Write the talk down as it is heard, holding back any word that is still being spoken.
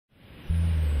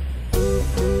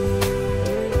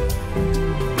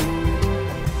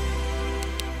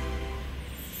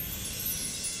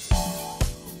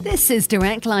This is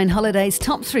Directline Holidays'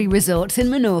 top 3 resorts in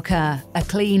Menorca, a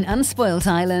clean, unspoilt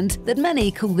island that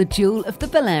many call the jewel of the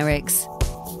Balearics.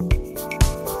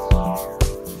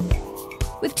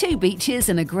 With 2 beaches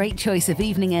and a great choice of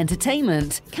evening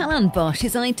entertainment, Cala'n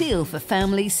is ideal for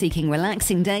families seeking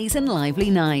relaxing days and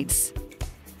lively nights.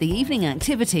 The evening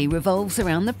activity revolves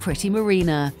around the pretty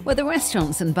marina, where the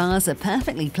restaurants and bars are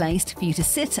perfectly placed for you to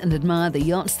sit and admire the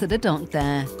yachts that are docked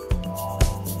there.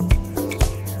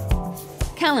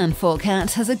 Cala'n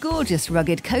has a gorgeous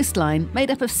rugged coastline made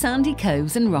up of sandy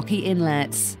coves and rocky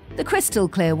inlets. The crystal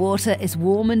clear water is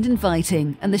warm and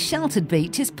inviting, and the sheltered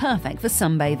beach is perfect for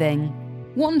sunbathing.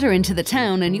 Wander into the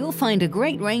town and you'll find a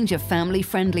great range of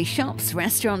family-friendly shops,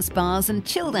 restaurants, bars and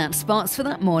chilled-out spots for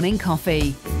that morning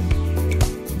coffee.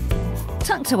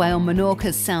 Tucked away on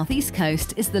Menorca's southeast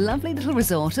coast is the lovely little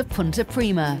resort of Punta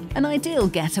Prima, an ideal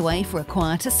getaway for a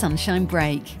quieter sunshine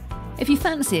break. If you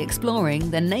fancy exploring,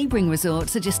 then neighbouring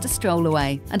resorts are just a stroll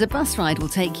away, and a bus ride will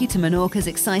take you to Menorca's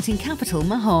exciting capital,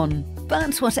 Mahon.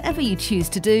 But whatever you choose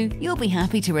to do, you'll be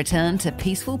happy to return to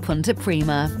peaceful Punta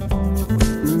Prima.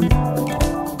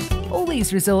 All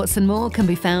these resorts and more can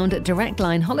be found at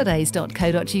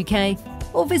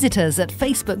directlineholidays.co.uk or visit us at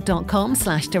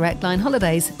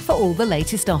facebook.com/directlineholidays for all the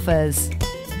latest offers.